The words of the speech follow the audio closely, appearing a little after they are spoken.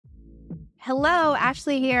Hello,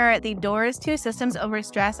 Ashley here. The doors to Systems Over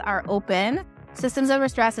Stress are open. Systems Over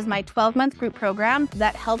Stress is my 12-month group program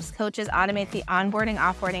that helps coaches automate the onboarding,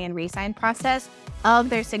 offboarding, and re-sign process of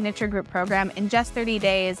their signature group program in just 30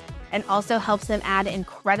 days, and also helps them add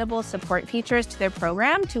incredible support features to their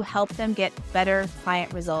program to help them get better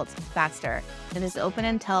client results faster. It is open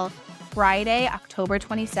until Friday, October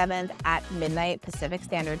 27th at midnight Pacific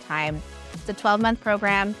Standard Time. It's a 12-month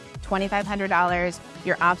program, $2,500.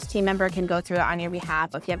 Your ops team member can go through it on your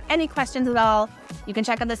behalf. If you have any questions at all, you can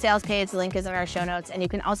check out the sales page. The link is in our show notes. And you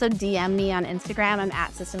can also DM me on Instagram. I'm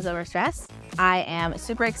at Systems Over Stress. I am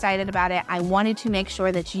super excited about it. I wanted to make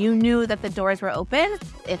sure that you knew that the doors were open.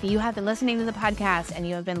 If you have been listening to the podcast and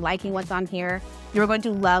you have been liking what's on here, you're going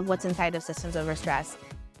to love what's inside of Systems Over Stress.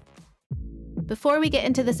 Before we get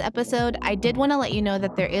into this episode, I did want to let you know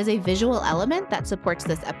that there is a visual element that supports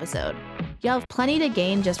this episode. You'll have plenty to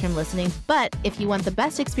gain just from listening, but if you want the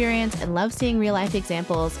best experience and love seeing real-life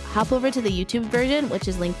examples, hop over to the YouTube version, which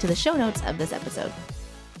is linked to the show notes of this episode.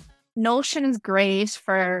 Notion is great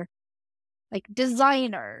for like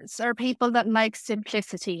designers or people that like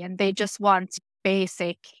simplicity and they just want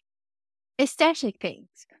basic aesthetic things.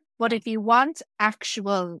 But if you want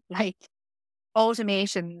actual like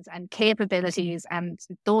automations and capabilities and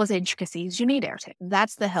those intricacies, you need Airtable.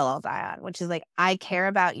 That's the hill I'll die on, which is like, I care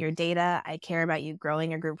about your data, I care about you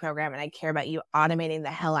growing your group program, and I care about you automating the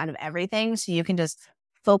hell out of everything so you can just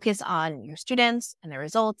focus on your students and their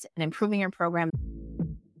results and improving your program.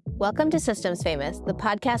 Welcome to Systems Famous, the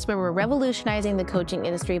podcast where we're revolutionizing the coaching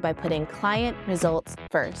industry by putting client results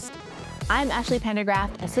first. I'm Ashley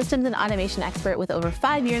Pendergraft, a systems and automation expert with over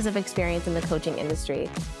 5 years of experience in the coaching industry.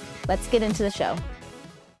 Let's get into the show.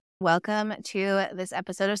 Welcome to this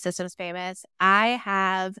episode of Systems Famous. I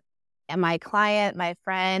have my client, my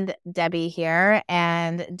friend, Debbie here.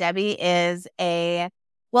 And Debbie is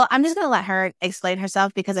I'm just going to let her explain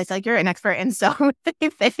herself because I feel like you're an expert in so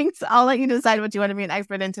many things. I'll let you decide what you want to be an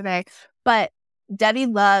expert in today. But Debbie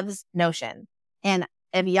loves Notion. And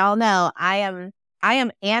if y'all know, I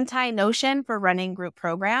am anti-Notion for running group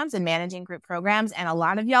programs and managing group programs. And a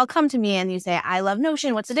lot of y'all come to me and you say, I love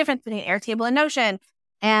Notion. What's the difference between Airtable and Notion?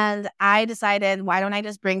 And I decided, why don't I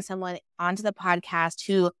just bring someone onto the podcast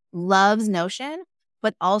who loves Notion,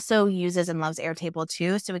 but also uses and loves Airtable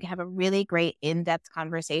too. So we can have a really great in-depth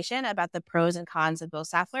conversation about the pros and cons of both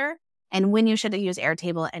software and when you should use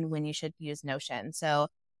Airtable and when you should use Notion. So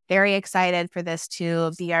very excited for this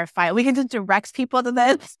to be our fight. We can just direct people to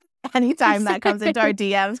this anytime that comes into our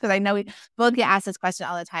DMs, because I know we both get asked this question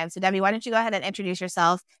all the time. So Debbie, why don't you go ahead and introduce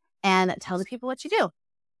yourself and tell the people what you do?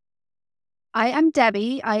 I am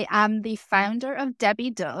Debbie. I am the founder of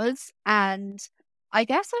Debbie Does. And I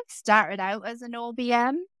guess I started out as an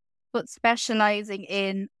OBM, but specializing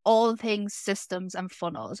in all things systems and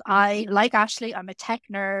funnels. Like Ashley, I'm a tech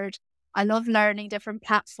nerd. I love learning different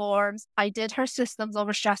platforms. I did her Systems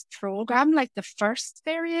Over Stress program, like the first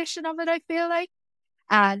variation of it, I feel like,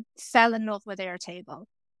 and fell in love with Airtable.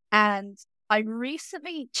 And I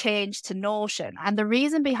recently changed to Notion. And the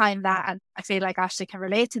reason behind that, and I feel like Ashley can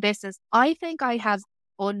relate to this, is I think I have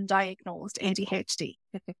undiagnosed ADHD.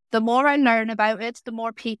 The more I learn about it, the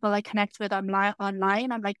more people I connect with online,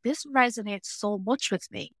 I'm like, this resonates so much with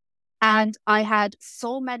me. And I had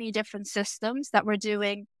so many different systems that were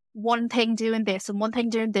doing one thing doing this and one thing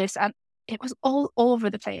doing this. And it was all over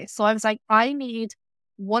the place. So I was like, I need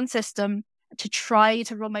one system to try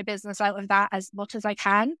to run my business out of that as much as I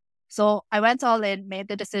can. So I went all in, made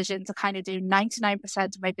the decision to kind of do 99%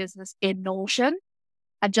 of my business in Notion.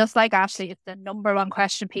 And just like Ashley, it's the number one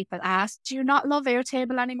question people ask. Do you not love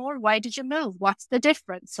Airtable anymore? Why did you move? What's the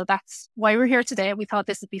difference? So that's why we're here today. We thought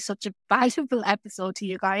this would be such a valuable episode to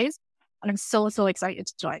you guys. And I'm so excited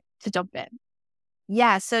to jump in.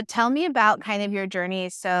 Yeah. So tell me about kind of your journey.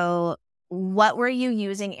 So what were you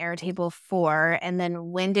using Airtable for? And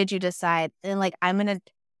then when did you decide, and like, I'm going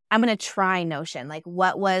to try Notion? Like,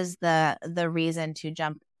 what was the reason to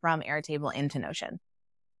jump from Airtable into Notion?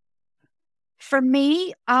 For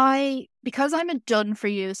me, because I'm a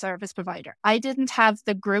done-for-you service provider, I didn't have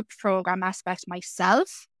the group program aspect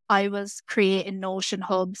myself. I was creating Notion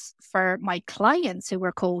hubs for my clients who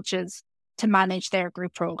were coaches to manage their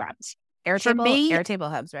group programs. Airtable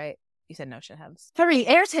hubs, right? You said Notion hubs. Sorry,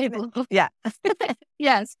 Airtable hubs. Yeah.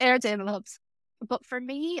 Yes, Airtable hubs. But for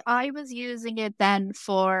me, I was using it then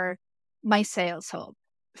for my sales hub,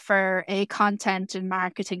 for a content and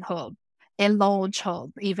marketing hub, a launch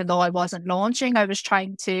hub. Even though I wasn't launching, I was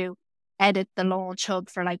trying to edit the launch hub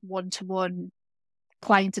for like one-to-one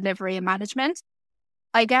client delivery and management.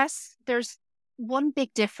 I guess there's one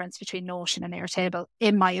big difference between Notion and Airtable,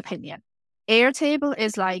 in my opinion. Airtable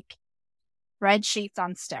is like spreadsheets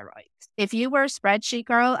on steroids. If you were a spreadsheet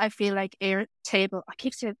girl, I feel like Airtable,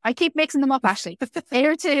 I keep mixing them up actually.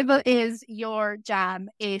 Airtable is your jam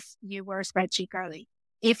if you were a spreadsheet girly.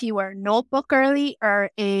 If you were a notebook girly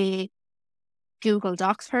or a Google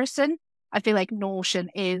Docs person, I feel like Notion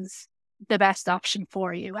is the best option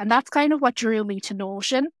for you. And that's kind of what drew me to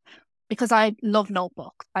Notion, because I love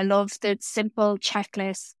notebooks. I love the simple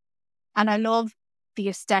checklists and I love the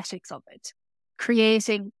aesthetics of it.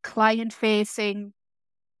 Creating client-facing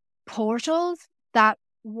portals that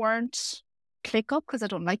weren't ClickUp, because I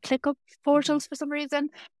don't like ClickUp portals for some reason,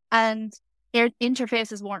 and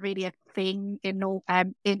interfaces weren't really a thing in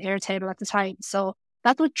Airtable at the time. So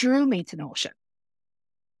that's what drew me to Notion.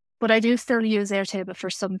 But I do still use Airtable for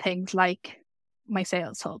some things like my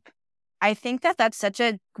sales hub. I think that that's such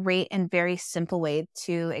a great and very simple way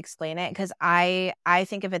to explain it, because I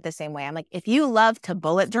think of it the same way. I'm like, if you love to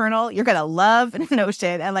bullet journal, you're going to love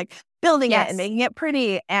Notion and like building it and making it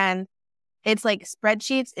pretty. And it's like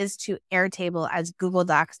spreadsheets is to Airtable as Google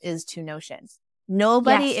Docs is to Notion.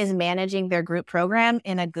 Nobody is managing their group program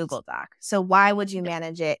in a Google Doc. So why would you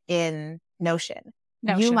manage it in Notion?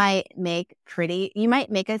 You might make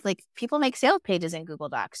it like people make sales pages in Google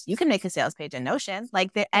Docs. You can make a sales page in Notion. Like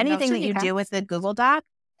anything that you do with the Google Doc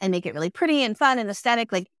and make it really pretty and fun and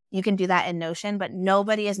aesthetic, like you can do that in Notion, but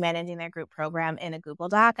nobody is managing their group program in a Google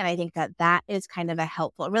Doc. And I think that that is kind of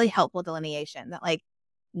really helpful delineation that like,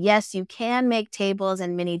 yes, you can make tables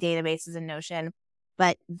and mini databases in Notion,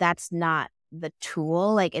 but that's not the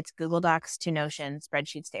tool. Like it's Google Docs to Notion,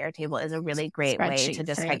 spreadsheets to Airtable is a really great way to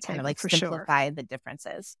just kind of like simplify the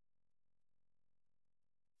differences.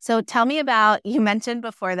 So tell me about, you mentioned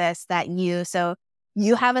before this that you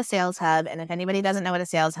have a sales hub. And if anybody doesn't know what a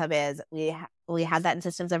sales hub is, we had that in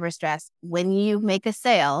Systems Over Stress. When you make a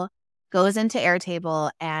sale, goes into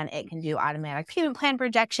Airtable and it can do automatic payment plan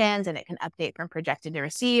projections and it can update from projected to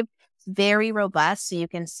received. It's very robust. So you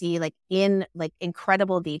can see like in like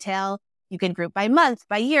incredible detail. You can group by month,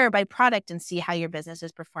 by year, by product and see how your business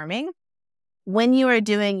is performing. When you are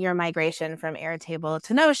doing your migration from Airtable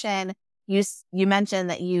to Notion, you mentioned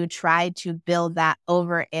that you tried to build that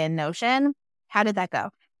over in Notion. How did that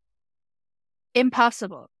go?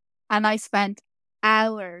 Impossible. And I spent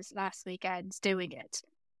hours last weekend doing it.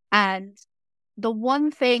 And the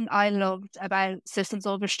one thing I loved about Systems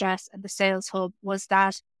Over Stress and the Sales Hub was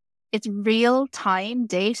that it's real-time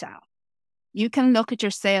data. You can look at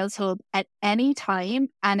your Sales Hub at any time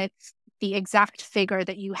and it's the exact figure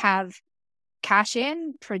that you have cash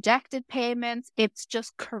in, projected payments, it's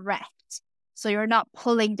just correct. So you're not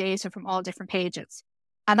pulling data from all different pages.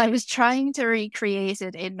 And I was trying to recreate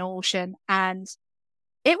it in Notion and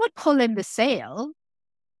it would pull in the sale,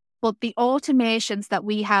 but the automations that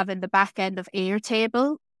we have in the back end of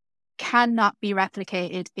Airtable cannot be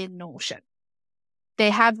replicated in Notion. They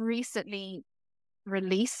have recently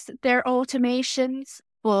released their automations,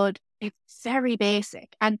 but it's very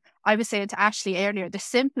basic. And I was saying to Ashley earlier, the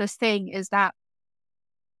simplest thing is that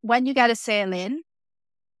when you get a sale in,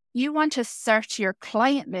 you want to search your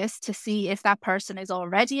client list to see if that person is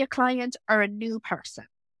already a client or a new person,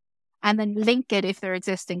 and then link it if they're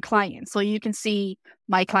existing clients. So you can see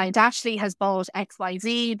my client Ashley has bought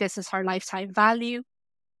XYZ. This is her lifetime value.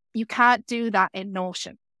 You can't do that in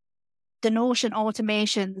Notion. The Notion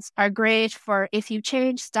automations are great for if you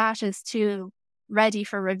change status to ready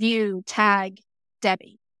for review, tag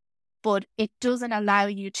Debbie. But it doesn't allow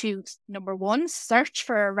you to, number one, search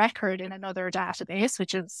for a record in another database,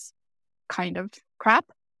 which is kind of crap.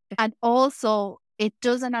 And also, it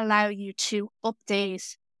doesn't allow you to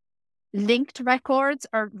update linked records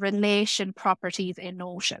or relation properties in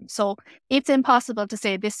Notion. So it's impossible to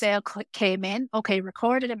say this sale came in, okay,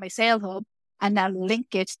 recorded in my sales hub, and now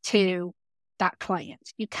link it to that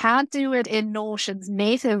client. You can't do it in Notion's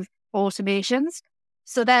native automations.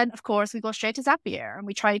 So then, of course, we go straight to Zapier and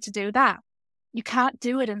we try to do that. You can't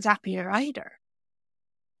do it in Zapier either.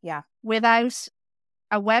 Yeah. Without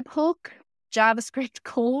a webhook, JavaScript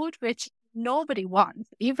code, which nobody wants.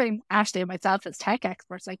 Even Ashley and myself as tech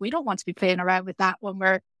experts, like we don't want to be playing around with that when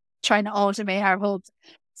we're trying to automate our hubs.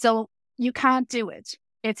 So you can't do it.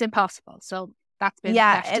 It's impossible. So that's been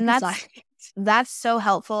that's so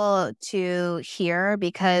helpful to hear,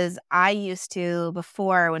 because I used to,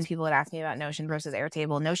 before when people would ask me about Notion versus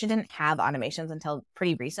Airtable, Notion didn't have automations until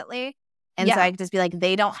pretty recently. And so I could just be like,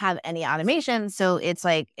 they don't have any automations. So it's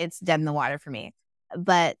like, it's dead in the water for me.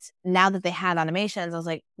 But now that they had automations, I was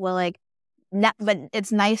like, well, like, but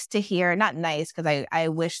it's nice to hear, not nice, because I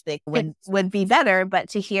wish they would be better, but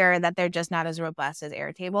to hear that they're just not as robust as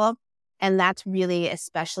Airtable. And that's really,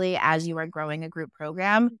 especially as you are growing a group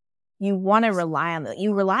program, you want to rely on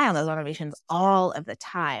you rely on those automations all of the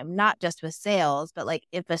time, not just with sales, but like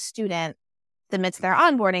if a student submits their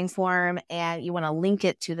onboarding form and you want to link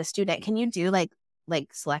it to the student, can you do like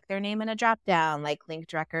select their name in a drop down, like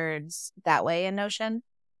linked records that way in Notion?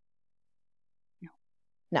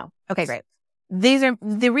 No. Okay, great. These are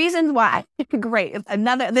the reasons why. Great.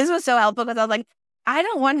 This was so helpful because I was like, I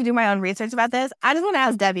don't want to do my own research about this. I just want to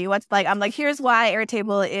ask Debbie I'm like, here's why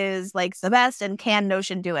Airtable is like the best and can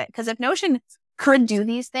Notion do it? Because if Notion could do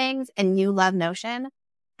these things and you love Notion,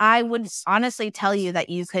 I would honestly tell you that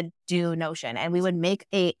you could do Notion and we would make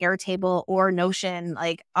a Airtable or Notion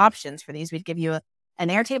like options for these. We'd give you an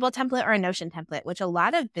Airtable template or a Notion template, which a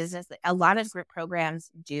lot of group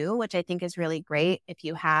programs do, which I think is really great. If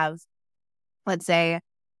you have, let's say,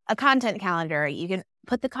 a content calendar, you can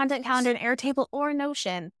put the content calendar in Airtable or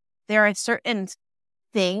Notion. There are certain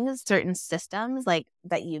things, certain systems like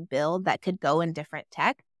that you build that could go in different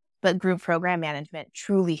tech, but group program management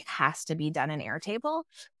truly has to be done in Airtable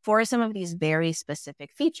for some of these very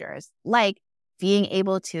specific features, like being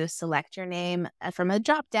able to select your name from a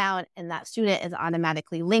drop down and that student is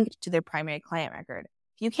automatically linked to their primary client record.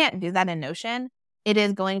 If you can't do that in Notion, it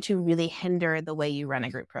is going to really hinder the way you run a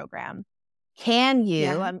group program. Can you,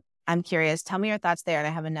 Yeah. I'm curious, tell me your thoughts there. And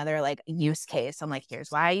I have another like use case. I'm like, here's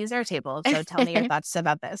why I use Airtable. So tell me your thoughts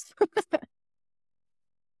about this.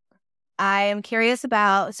 I am curious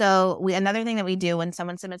about, another thing that we do when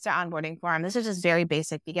someone submits their onboarding form, this is just very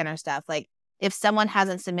basic beginner stuff. Like if someone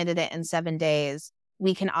hasn't submitted it in 7 days,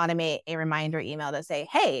 we can automate a reminder email to say,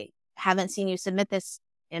 hey, haven't seen you submit this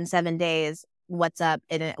in 7 days. What's up?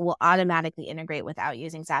 And it will automatically integrate without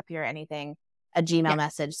using Zapier or anything, a Gmail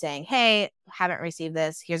message saying, hey, haven't received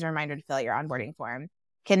this. Here's a reminder to fill out your onboarding form.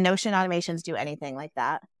 Can Notion automations do anything like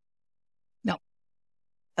that? No.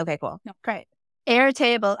 Okay, cool. No, great.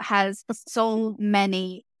 Airtable has so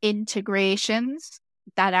many integrations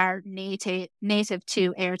that are native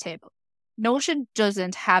to Airtable. Notion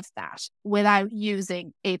doesn't have that without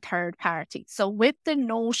using a third party. So with the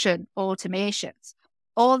Notion automations,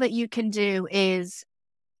 all that you can do is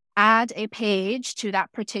add a page to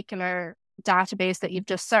that particular database that you've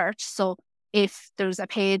just searched. So if there's a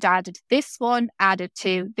page added to this one, add it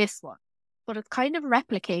to this one. But it's kind of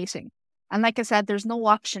replicating. And like I said, there's no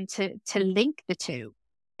option to link the two.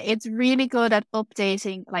 It's really good at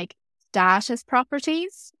updating like status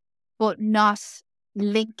properties, but not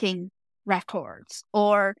linking records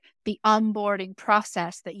or the onboarding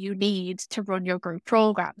process that you need to run your group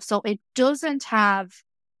program. So it doesn't have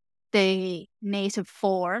the native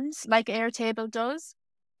forms like Airtable does.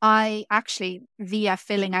 I actually, via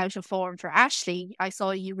filling out a form for Ashley, I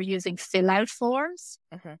saw you were using fill out forms.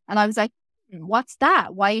 And I was like, what's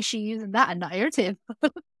that? Why is she using that and not Airtable?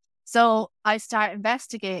 So I start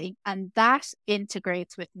investigating and that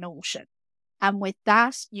integrates with Notion. And with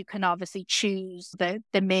that, you can obviously choose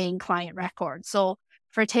the main client record. So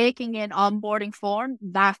for taking in onboarding form,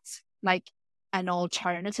 that's like an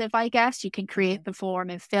alternative, I guess. You can create the form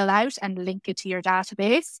and fill out and link it to your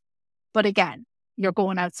database. But again, you're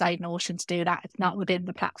going outside Notion to do that. It's not within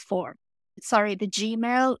the platform. Sorry, the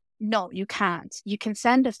Gmail, no, you can't. You can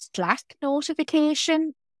send a Slack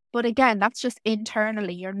notification, but again, that's just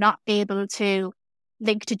internally. You're not able to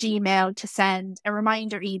link to Gmail to send a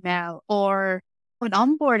reminder email or an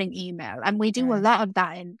onboarding email. And we do a lot of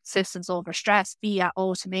that in Systems Over Stress via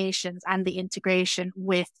automations and the integration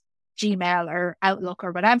with Gmail or Outlook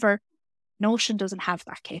or whatever. Notion doesn't have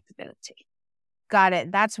that capability. Got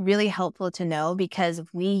it. That's really helpful to know because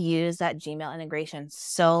we use that Gmail integration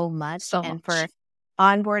so much. For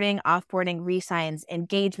onboarding, offboarding, resigns,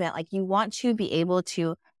 engagement, like you want to be able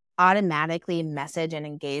to automatically message and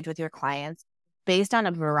engage with your clients based on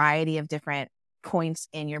a variety of different points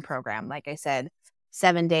in your program. Like I said,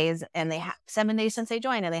 7 days and they have 7 days since they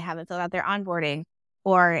joined and they haven't filled out their onboarding.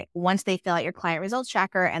 Or once they fill out your client results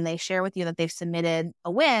tracker and they share with you that they've submitted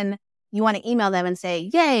a win, you want to email them and say,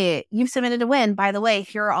 yay, you've submitted a win. By the way,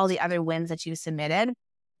 here are all the other wins that you submitted.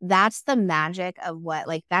 That's the magic of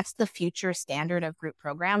that's the future standard of group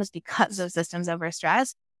programs because of Systems Over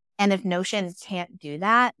Stress. And if Notion can't do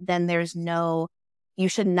that, then you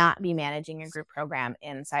should not be managing your group program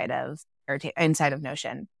inside of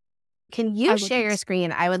Notion. Can you share your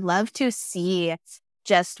screen? I would love to see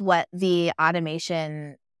just what the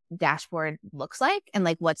automation dashboard looks like and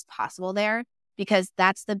like what's possible there. Because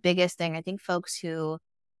that's the biggest thing. I think folks who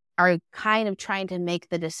are kind of trying to make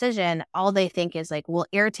the decision, all they think is like, well,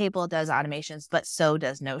 Airtable does automations, but so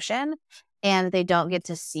does Notion. And they don't get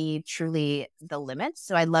to see truly the limits.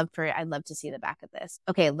 So I'd love to see the back of this.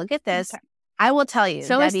 Okay, look at this. Okay. I will tell you.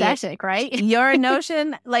 So Debbie, aesthetic, right? Your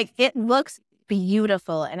Notion, like it looks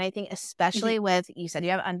beautiful. And I think especially with, you said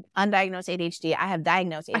you have undiagnosed ADHD. I have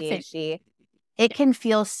diagnosed ADHD. It can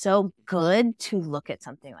feel so good to look at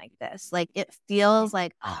something like this. Like it feels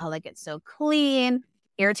like, oh, like it's so clean.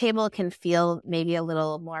 Airtable can feel maybe a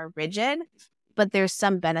little more rigid, but there's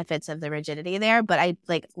some benefits of the rigidity there. But I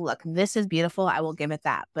like, look, this is beautiful. I will give it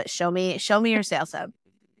that. But show me your sales hub.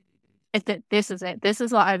 This is it. This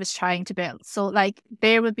is what I was trying to build. So like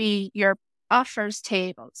there would be your offers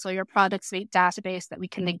table. So your product suite database that we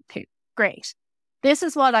can link to. Great. This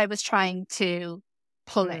is what I was trying to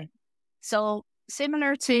pull in. So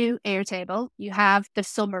similar to Airtable, you have the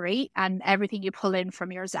summary and everything you pull in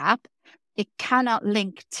from your Zap. It cannot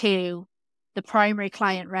link to the primary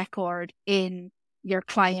client record in your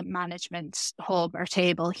client management hub or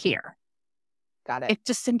table here. Got it. It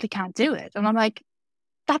just simply can't do it. And I'm like,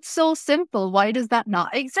 that's so simple. Why does that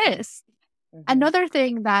not exist? Another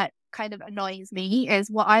thing that kind of annoys me is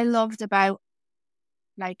what I loved about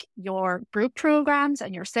like your group programs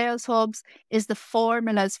and your sales hubs is the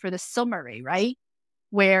formulas for the summary, right?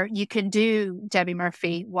 Where you can do, Debbie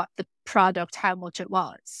Murphy, what the product, how much it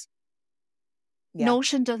was. Yeah.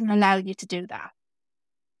 Notion doesn't allow you to do that.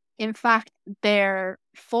 In fact, their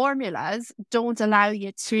formulas don't allow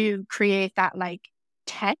you to create that like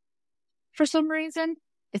text for some reason.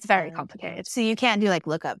 It's very complicated. So you can't do like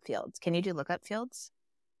lookup fields. Can you do lookup fields?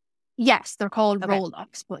 Yes, they're called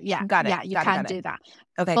roll-ups, but yeah, got it. Yeah, you can do that.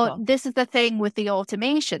 Okay, but cool. This is the thing with the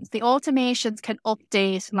automations. The automations can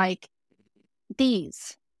update like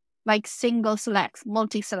these, like single selects,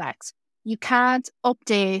 multi-selects. You can't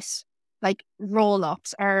update like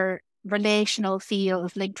roll-ups or relational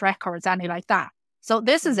fields, linked records, anything like that. So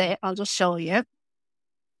this is it. I'll just show you.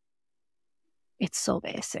 It's so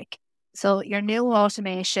basic. So your new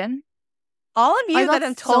automation. All of you that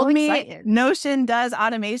have told me Notion does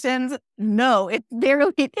automations, no, it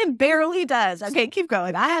barely does. Okay, keep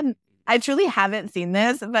going. I truly haven't seen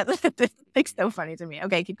this, but it's like so funny to me.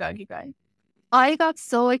 Okay, keep going. I got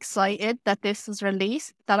so excited that this was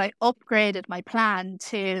released that I upgraded my plan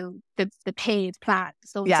to the paid plan.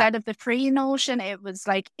 So instead of the free Notion, it was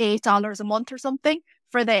like $8 a month or something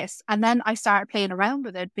for this. And then I started playing around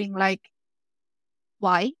with it, being like,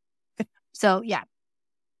 why? So yeah.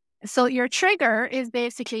 So your trigger is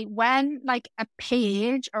basically when like a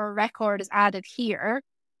page or a record is added here,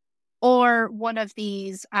 or one of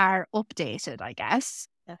these are updated, I guess.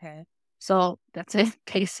 Okay. So that's it,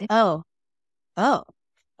 Casey. Oh,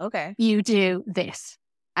 okay. You do this.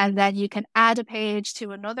 And then you can add a page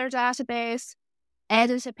to another database,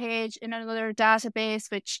 edit a page in another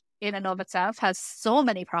database, which in and of itself has so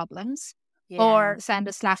many problems, or send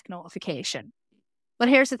a Slack notification. But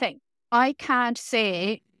here's the thing. I can't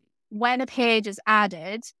say when a page is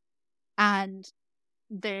added and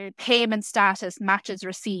the payment status matches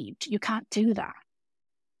received. You can't do that.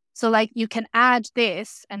 So like you can add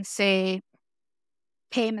this and say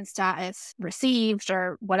payment status received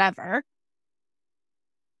or whatever.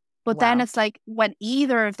 But then it's like when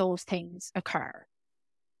either of those things occur.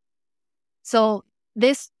 So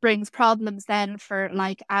this brings problems then for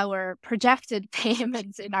like our projected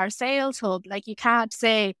payments in our sales hub. Like you can't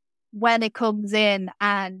say when it comes in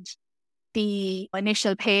and the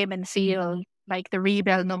initial payment field, like the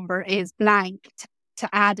rebill number is blank to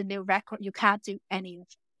add a new record. You can't do any of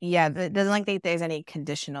it. Yeah, it doesn't think there's any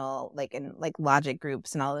conditional like in like logic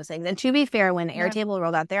groups and all those things. And to be fair, when Airtable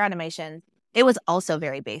rolled out their automation, it was also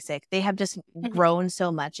very basic. They have just grown so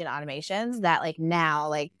much in automations that like now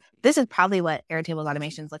like this is probably what Airtable's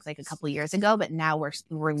automations looked like a couple years ago, but now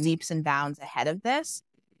we're leaps and bounds ahead of this.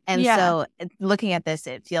 And so looking at this,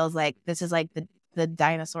 it feels like this is like the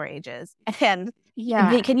dinosaur ages. And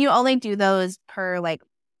can you only do those per like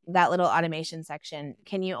that little automation section?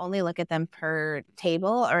 Can you only look at them per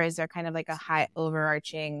table, or is there kind of like a high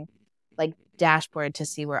overarching like dashboard to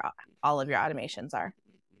see where all of your automations are?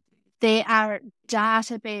 They are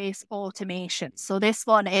database automation. So this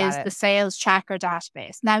one is the sales tracker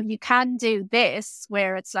database. Now you can do this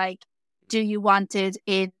where it's like, do you want it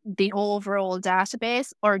in the overall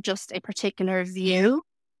database or just a particular view?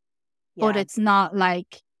 But it's not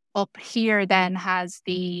like up here has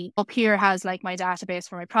like my database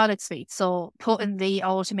for my product suite. So putting the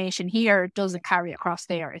automation here doesn't carry across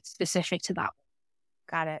there. It's specific to that.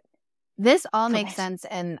 Got it. This all makes sense.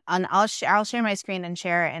 And I'll share my screen and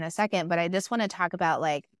share it in a second. But I just want to talk about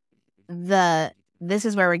like this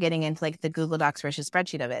is where we're getting into like the Google Docs versus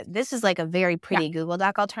spreadsheet of it. This is like a very pretty Google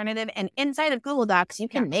Doc alternative. And inside of Google Docs, you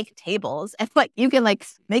can make tables and like you can like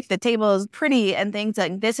make the tables pretty and things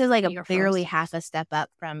like this is like a barely half a step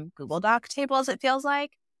up from Google Doc tables, it feels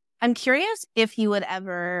like. I'm curious if you would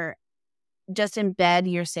ever just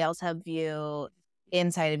embed your Sales Hub view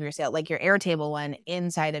inside of your like your Airtable one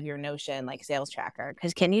inside of your Notion like sales tracker.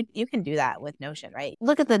 Because you can do that with Notion, right?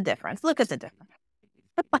 Look at the difference. Like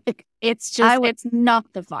it's not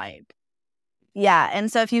the vibe. Yeah. And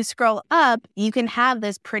so if you scroll up, you can have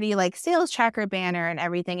this pretty like sales tracker banner and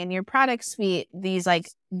everything in your product suite, these like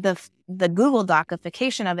the Google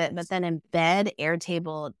Docification of it, but then embed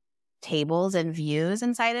Airtable tables and views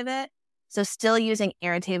inside of it. So still using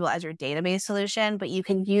Airtable as your database solution, but you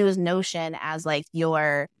can use Notion as like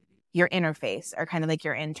your interface or kind of like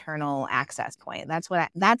your internal access point.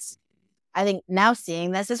 I think now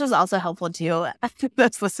seeing this was also helpful too.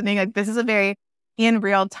 That's listening. Like this is a very in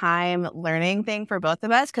real time learning thing for both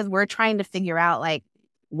of us because we're trying to figure out like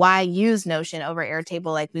why use Notion over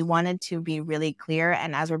Airtable. Like we wanted to be really clear,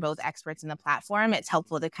 and as we're both experts in the platform, it's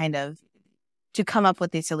helpful to kind of to come up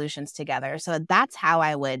with these solutions together. So that's how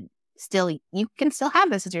I would you can still have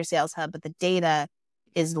this as your Sales Hub, but the data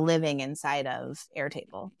is living inside of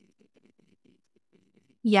Airtable.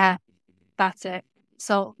 Yeah, that's it.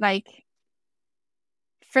 So like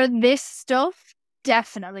for this stuff,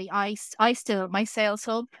 definitely my Sales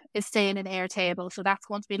Hub is staying in Airtable. So that's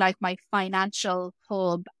going to be like my financial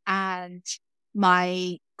hub and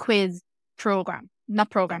my quiz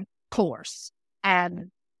course. And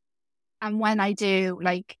when I do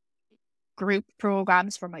like group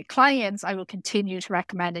programs for my clients, I will continue to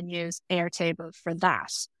recommend and use Airtable for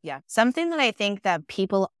that. Yeah. Something that I think that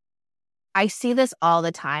I see this all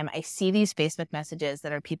the time. I see these Facebook messages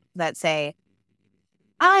that are people that say,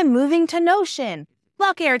 I'm moving to Notion.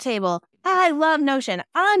 Fuck Airtable. I love Notion.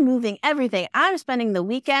 I'm moving everything. I'm spending the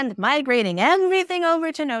weekend migrating everything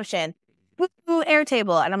over to Notion. Woo,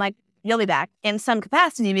 Airtable. And I'm like, you'll be back in some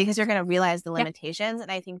capacity because you're going to realize the limitations. Yep.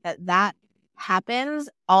 And I think that happens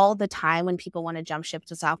all the time when people want to jump ship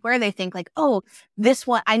to software. They think like, oh, this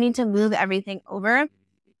one, I need to move everything over.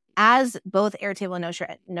 As both Airtable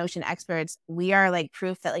and Notion experts, we are like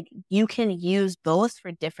proof that like you can use both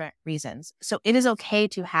for different reasons. So it is okay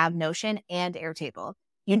to have Notion and Airtable.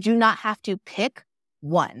 You do not have to pick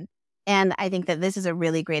one. And I think that this is a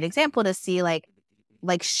really great example to see like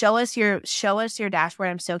show us your dashboard.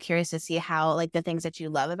 I'm so curious to see how like the things that you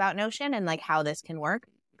love about Notion and like how this can work,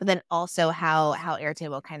 but then also how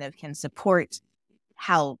Airtable kind of can support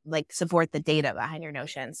the data behind your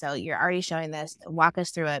Notion. So you're already showing this. Walk us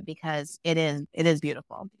through it because it is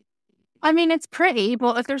beautiful. I mean, it's pretty,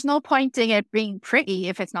 but if there's no point in it being pretty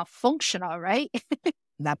if it's not functional, right?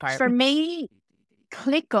 That part. For me,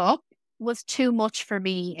 ClickUp was too much for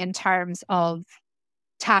me in terms of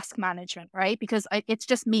task management, right? Because it's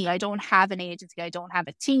just me. I don't have an agency. I don't have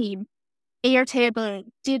a team. Airtable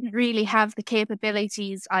didn't really have the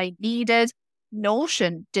capabilities I needed.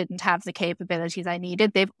 Notion didn't have the capabilities I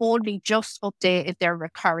needed. They've only just updated their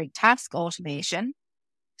recurring task automation.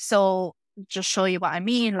 So just show you what I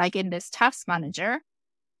mean, like in this task manager.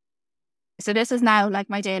 So this is now like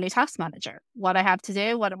my daily task manager, what I have to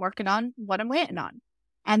do, what I'm working on, what I'm waiting on.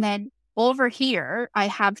 And then over here, I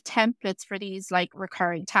have templates for these like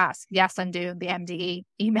recurring tasks. Yes, I'm doing the MDE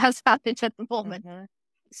email package at the moment. Mm-hmm.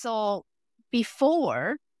 So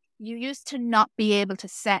before, you used to not be able to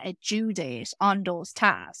set a due date on those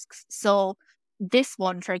tasks. So this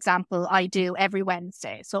one, for example, I do every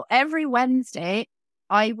Wednesday. So every Wednesday,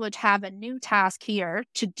 I would have a new task here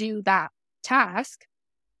to do that task,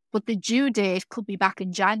 but the due date could be back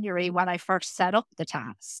in January when I first set up the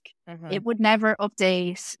task. Mm-hmm. It would never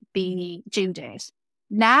update the due date.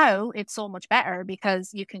 Now it's so much better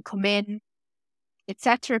because you can come in, it's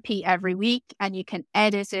set to repeat every week, and you can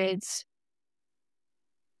edit it.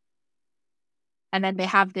 And then they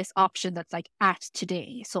have this option that's like at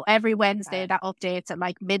today. So every Wednesday that updates at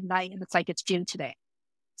like midnight and it's like it's due today.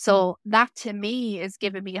 So that to me is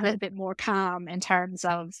giving me a little bit more calm in terms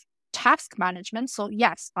of task management. So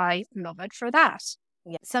yes, I love it for that.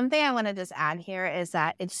 Yeah. Something I want to just add here is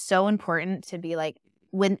that it's so important to be like,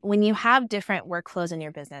 when you have different workflows in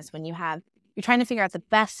your business, you're trying to figure out the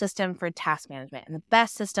best system for task management and the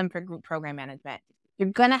best system for group program management, you're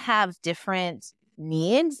going to have different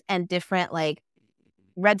needs and different like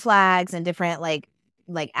red flags and different like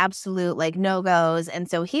absolute like no-goes. And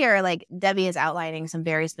so here, like Debbie is outlining some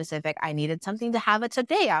very specific, I needed something to have a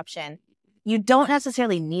today option. You don't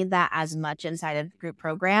necessarily need that as much inside of group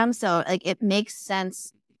programs. So like it makes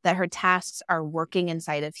sense that her tasks are working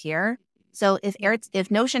inside of here. So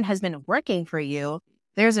if Notion has been working for you,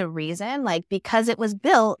 there's a reason, like because it was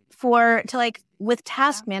built with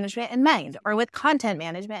task management in mind or with content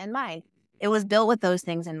management in mind. It was built with those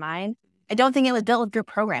things in mind. I don't think it was built with group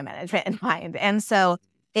program management in mind. And so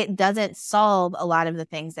it doesn't solve a lot of the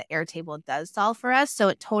things that Airtable does solve for us. So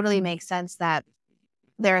it totally makes sense that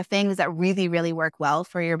there are things that really, really work well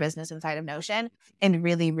for your business inside of Notion and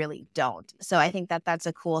really, really don't. So I think that that's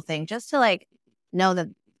a cool thing, just to like know that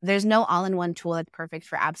there's no all-in-one tool that's perfect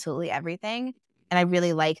for absolutely everything. And I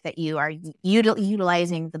really like that you are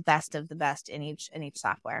utilizing the best of the best in each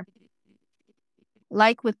software.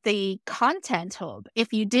 Like with the content hub,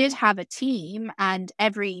 if you did have a team and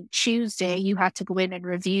every Tuesday you had to go in and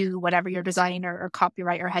review whatever your designer or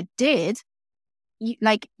copywriter had did,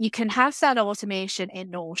 you can have that automation in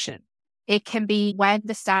Notion. It can be when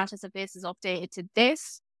the status of this is updated to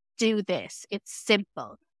this, do this. It's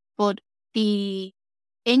simple. But the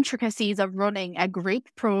intricacies of running a group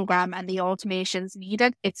program and the automations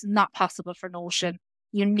needed, it's not possible for Notion.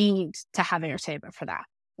 You need to have Airtable for that.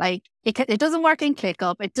 Like it doesn't work in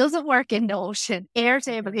ClickUp. It doesn't work in Notion.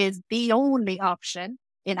 Airtable is the only option,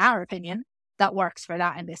 in our opinion, that works for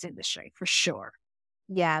that in this industry, for sure.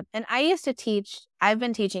 Yeah. And I've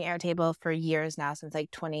been teaching Airtable for years now, since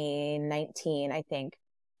like 2019, I think.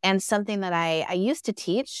 And something that I used to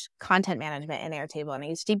teach content management in Airtable, and I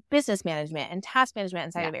used to do business management and task management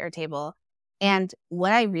inside of Airtable. And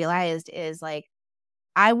what I realized is like,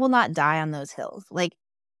 I will not die on those hills. Like,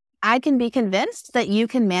 I can be convinced that you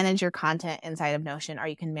can manage your content inside of Notion, or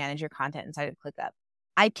you can manage your content inside of ClickUp.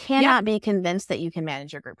 I cannot be convinced that you can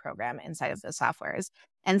manage your group program inside of the softwares.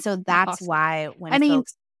 And so that's why when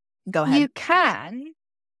folks go ahead. You can,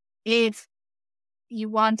 if you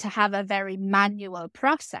want to have a very manual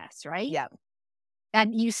process, right? Yeah.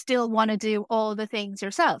 And you still want to do all the things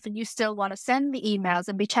yourself, and you still want to send the emails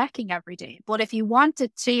and be checking every day. But if you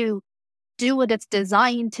wanted to do what it's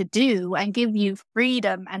designed to do and give you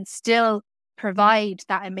freedom and still provide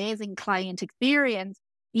that amazing client experience,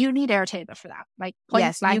 you need Airtable for that. Like,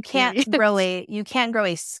 yes, you can't grow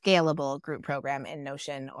a scalable group program in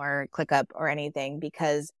Notion or ClickUp or anything,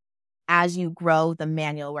 because as you grow, the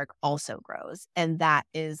manual work also grows. And that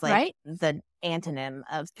is like the antonym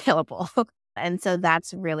of scalable. And so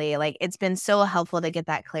that's really like, it's been so helpful to get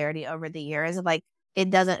that clarity over the years of like, it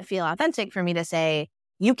doesn't feel authentic for me to say,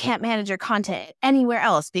 you can't manage your content anywhere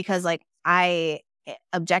else, because like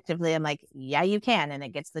objectively, I'm like, yeah, you can, and it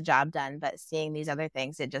gets the job done. But seeing these other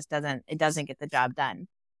things, it doesn't get the job done.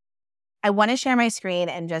 I want to share my screen,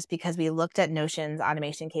 and just because we looked at Notion's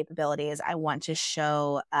automation capabilities, I want to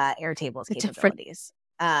show Airtable's capabilities.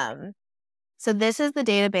 So this is the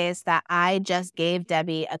database that I just gave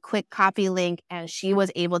Debbie a quick copy link, and she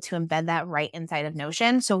was able to embed that right inside of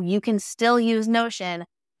Notion. So you can still use Notion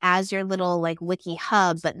as your little like wiki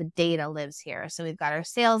hub, but the data lives here. So we've got our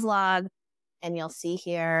sales log, and you'll see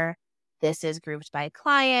here, this is grouped by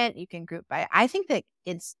client. You can group by, I think that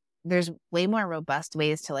there's way more robust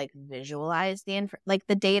ways to like visualize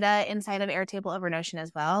the data inside of Airtable over Notion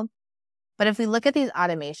as well. But if we look at these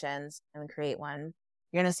automations and create one,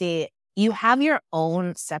 you're going to see you have your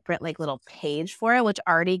own separate like little page for it, which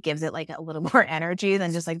already gives it like a little more energy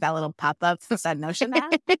than just like that little pop-up that Notion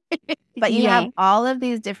has. But you have all of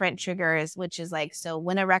these different triggers, which is like, so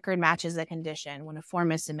when a record matches a condition, when a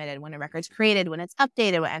form is submitted, when a record's created, when it's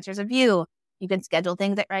updated, when it enters a view, you can schedule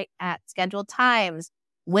things at scheduled times,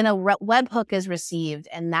 when a webhook is received.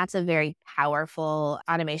 And that's a very powerful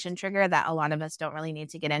automation trigger that a lot of us don't really need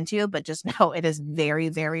to get into, but just know it is very,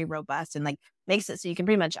 very robust and like makes it so you can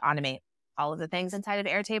pretty much automate all of the things inside of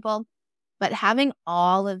Airtable. But having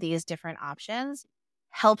all of these different options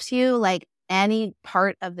helps you like any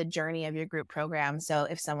part of the journey of your group program. So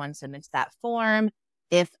if someone submits that form,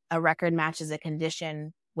 if a record matches a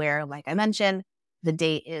condition where, like I mentioned, the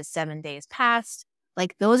date is 7 days past,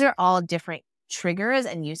 like those are all different triggers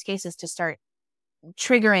and use cases to start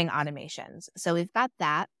triggering automations. So we've got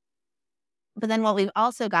that. But then what we've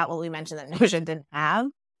also got, what we mentioned that Notion didn't have,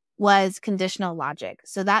 was conditional logic.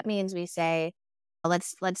 So that means we say,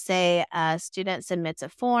 let's say a student submits a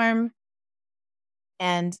form,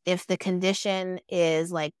 and if the condition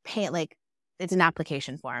is like it's an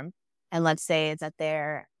application form, and let's say it's that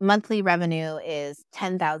their monthly revenue is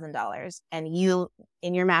 $10,000, and you,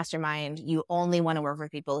 in your mastermind, you only want to work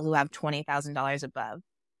with people who have $20,000 above.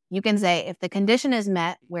 You can say, if the condition is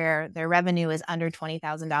met where their revenue is under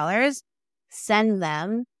 $20,000, send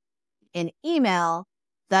them an email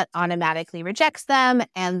that automatically rejects them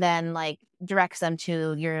and then like directs them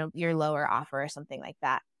to your lower offer or something like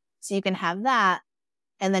that. So you can have that.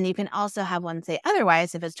 And then you can also have one say,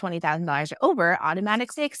 otherwise, if it's $20,000 or over,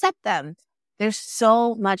 automatically accept them. There's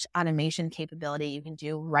so much automation capability you can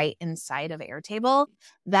do right inside of Airtable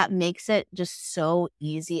that makes it just so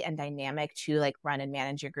easy and dynamic to like run and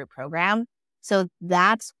manage your group program. So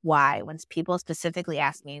that's why when people specifically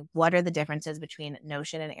ask me, what are the differences between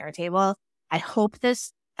Notion and Airtable? I hope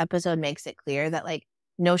this episode makes it clear that like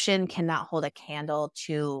Notion cannot hold a candle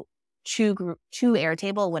to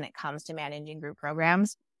Airtable when it comes to managing group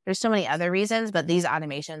programs. There's so many other reasons, but these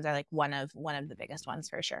automations are like one of the biggest ones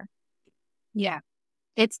for sure. Yeah.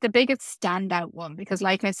 It's the biggest standout one because,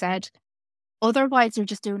 like I said, otherwise you're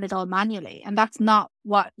just doing it all manually. And that's not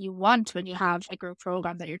what you want when you have a group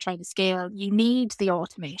program that you're trying to scale. You need the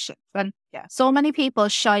automation. And so many people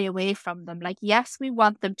shy away from them. Like, yes, we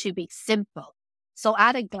want them to be simple. So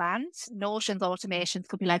at a glance, Notion's automations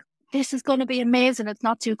could be like, this is going to be amazing. It's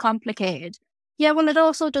not too complicated. Yeah, well, it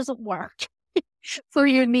also doesn't work. So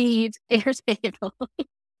you need Airtable.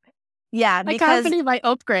 Yeah, I can't believe I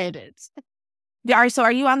upgraded. So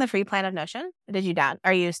are you on the free plan of Notion? Or did you down?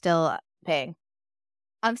 Are you still paying?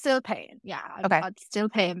 I'm still paying. Yeah. Okay. I'm still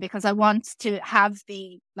paying because I want to have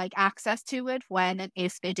the like access to it when and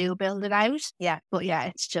if they do build it out. Yeah. But yeah,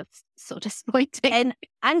 it's just so disappointing. And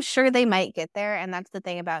I'm sure they might get there. And that's the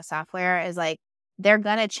thing about software is like they're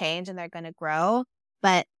going to change and they're going to grow.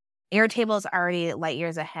 But Airtable is already light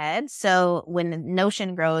years ahead. So when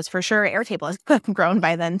Notion grows, for sure, Airtable has grown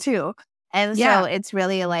by then too. And so it's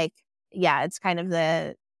really like, it's kind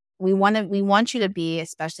of we want you to be,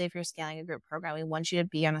 especially if you're scaling a group program, we want you to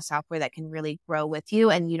be on a software that can really grow with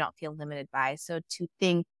you and you don't feel limited by. So to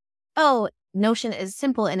think, oh, Notion is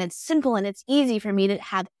simple and it's easy for me to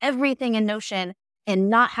have everything in Notion and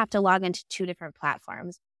not have to log into 2 different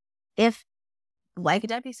platforms. If, like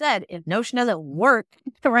Debbie said, if Notion doesn't work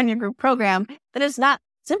to run your group program, then it's not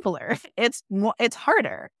simpler. It's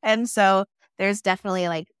harder. And so there's definitely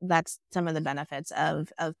like, that's some of the benefits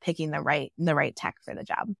of picking the right tech for the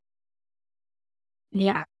job.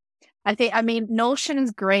 Yeah. I mean, Notion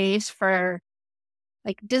is great for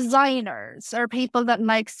like designers or people that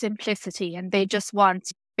like simplicity and they just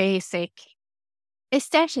want basic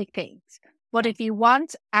aesthetic things. But if you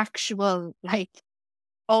want actual like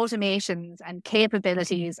automations and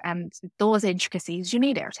capabilities and those intricacies, you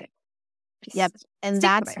need Airtable. Yep. And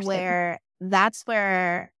that's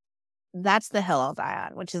the hill I'll die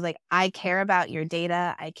on, which is like, I care about your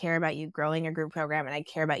data. I care about you growing your group program and I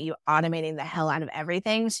care about you automating the hell out of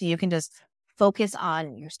everything. So you can just focus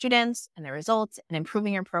on your students and their results and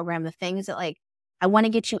improving your program, the things that like, I want to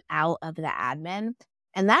get you out of the admin.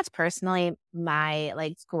 And that's personally my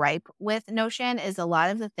like gripe with Notion is a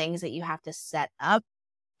lot of the things that you have to set up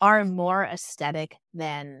are more aesthetic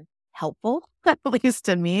than helpful, at least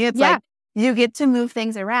to me. It's like you get to move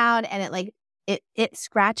things around and it like, it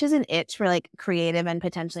scratches an itch for like creative and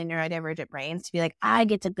potentially neurodivergent brains to be like, I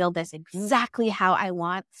get to build this exactly how I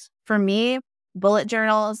want. For me, bullet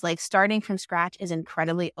journals, like starting from scratch is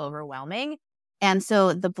incredibly overwhelming. And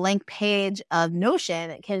so the blank page of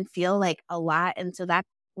Notion can feel like a lot. And so that's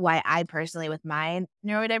why I personally, with my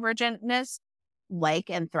neurodivergentness, like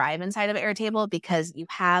and thrive inside of Airtable because you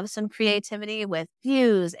have some creativity with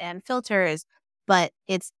views and filters, but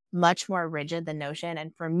it's much more rigid than Notion.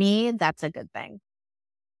 And for me, that's a good thing.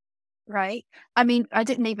 Right. I mean, I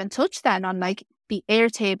didn't even touch then on like the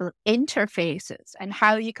Airtable interfaces and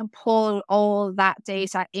how you can pull all that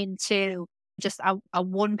data into just a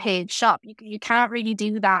one-page shop. You can't really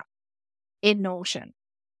do that in Notion.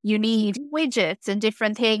 You need widgets and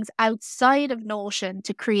different things outside of Notion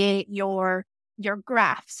to create your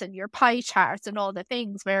graphs and your pie charts and all the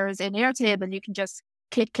things. Whereas in Airtable, you can just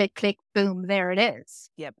click, click, click, boom, there it is.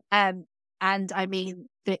 Yep. And I mean,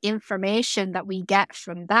 the information that we get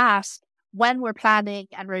from that when we're planning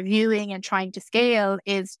and reviewing and trying to scale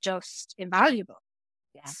is just invaluable.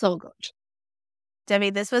 Yeah. So good.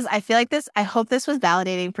 Debbie, I hope this was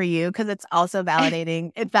validating for you because it's also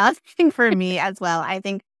validating. It's validating for me as well. I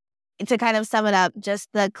think to kind of sum it up, just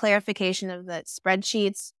the clarification of the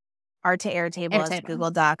spreadsheets are to Airtable as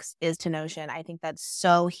Google Docs is to Notion. I think that's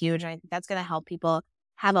so huge. And I think that's going to help people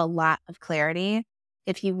have a lot of clarity.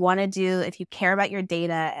 If you care about your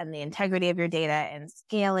data and the integrity of your data and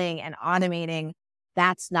scaling and automating,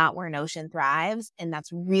 that's not where Notion thrives. And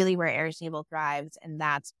that's really where Airtable thrives. And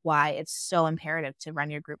that's why it's so imperative to run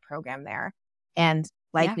your group program there. And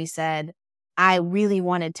like we said, I really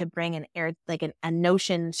wanted to bring a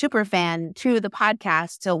Notion super fan to the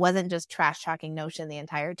podcast. So it wasn't just trash talking Notion the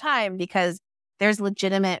entire time because there's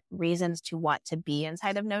legitimate reasons to want to be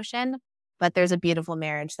inside of Notion, but there's a beautiful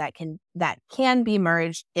marriage that can be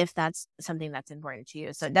merged if that's something that's important to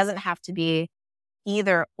you. So it doesn't have to be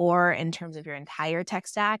either or in terms of your entire tech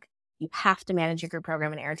stack. You have to manage your group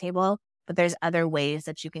program in Airtable, but there's other ways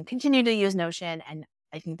that you can continue to use Notion. And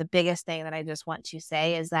I think the biggest thing that I just want to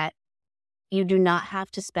say is that you do not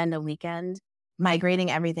have to spend a weekend migrating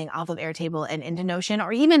everything off of Airtable and into Notion,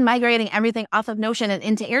 or even migrating everything off of Notion and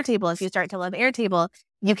into Airtable. If you start to love Airtable,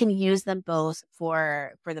 you can use them both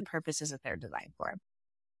for the purposes that they're designed for.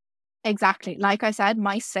 Exactly. Like I said,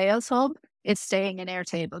 my sales hub is staying in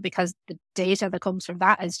Airtable because the data that comes from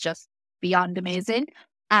that is just beyond amazing.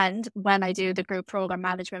 And when I do the group program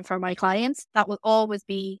management for my clients, that will always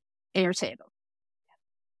be Airtable.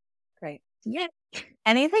 Great. Yeah.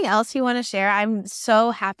 Anything else you want to share? I'm so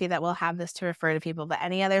happy that we'll have this to refer to people, but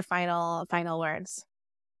any other final words?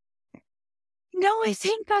 No, I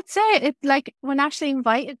think that's it. It like when Ashley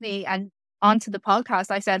invited me and onto the podcast,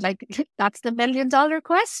 I said like that's the $1 million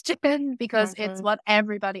question because it's what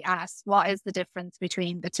everybody asks. What is the difference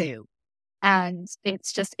between the two? And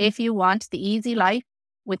it's just if you want the easy life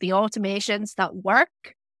with the automations that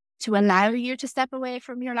work to allow you to step away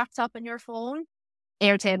from your laptop and your phone,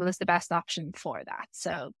 Airtable is the best option for that.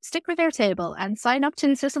 So stick with Airtable and sign up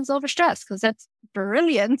to Systems Over Stress because it's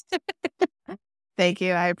brilliant. Thank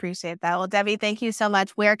you. I appreciate that. Well, Debbie, thank you so much.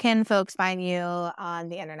 Where can folks find you on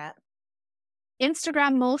the internet?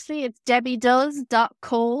 Instagram mostly. It's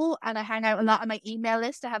debbiedoes.co, and I hang out a lot on my email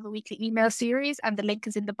list. I have a weekly email series, and the link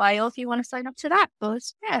is in the bio if you want to sign up to that. But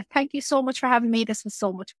yeah, thank you so much for having me. This was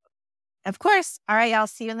so much fun. Of course. All right, y'all.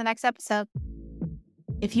 See you in the next episode.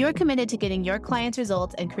 If you're committed to getting your clients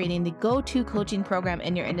results and creating the go-to coaching program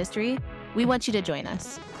in your industry, we want you to join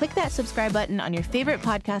us. Click that subscribe button on your favorite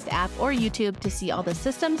podcast app or YouTube to see all the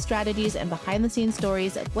systems, strategies, and behind-the-scenes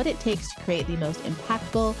stories of what it takes to create the most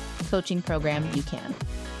impactful coaching program you can.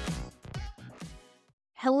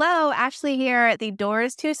 Hello, Ashley here. The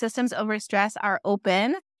doors to Systems Over Stress are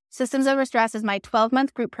open. Systems Over Stress is my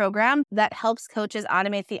 12-month group program that helps coaches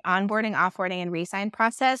automate the onboarding, offboarding, and re-sign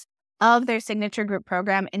process of their signature group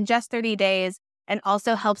program in just 30 days, and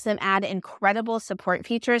also helps them add incredible support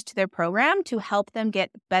features to their program to help them get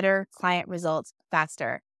better client results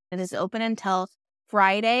faster. It is open until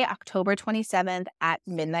Friday, October 27th at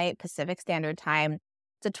midnight Pacific Standard Time.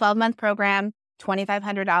 It's a 12-month program,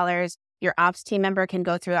 $2,500. Your ops team member can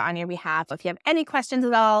go through it on your behalf. If you have any questions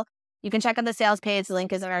at all, you can check out the sales page. The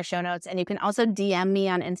link is in our show notes. And you can also DM me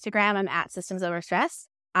on Instagram. I'm at Systems Over Stress.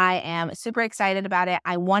 I am super excited about it.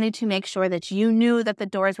 I wanted to make sure that you knew that the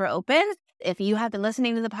doors were open. If you have been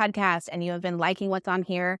listening to the podcast and you have been liking what's on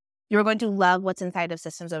here, you're going to love what's inside of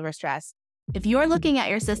Systems Over Stress. If you're looking at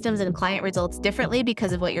your systems and client results differently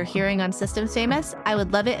because of what you're hearing on Systems Famous, I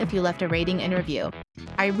would love it if you left a rating and review.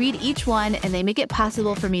 I read each one and they make it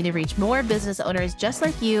possible for me to reach more business owners just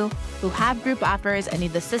like you who have group offers and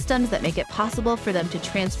need the systems that make it possible for them to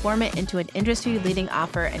transform it into an industry-leading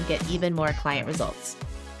offer and get even more client results.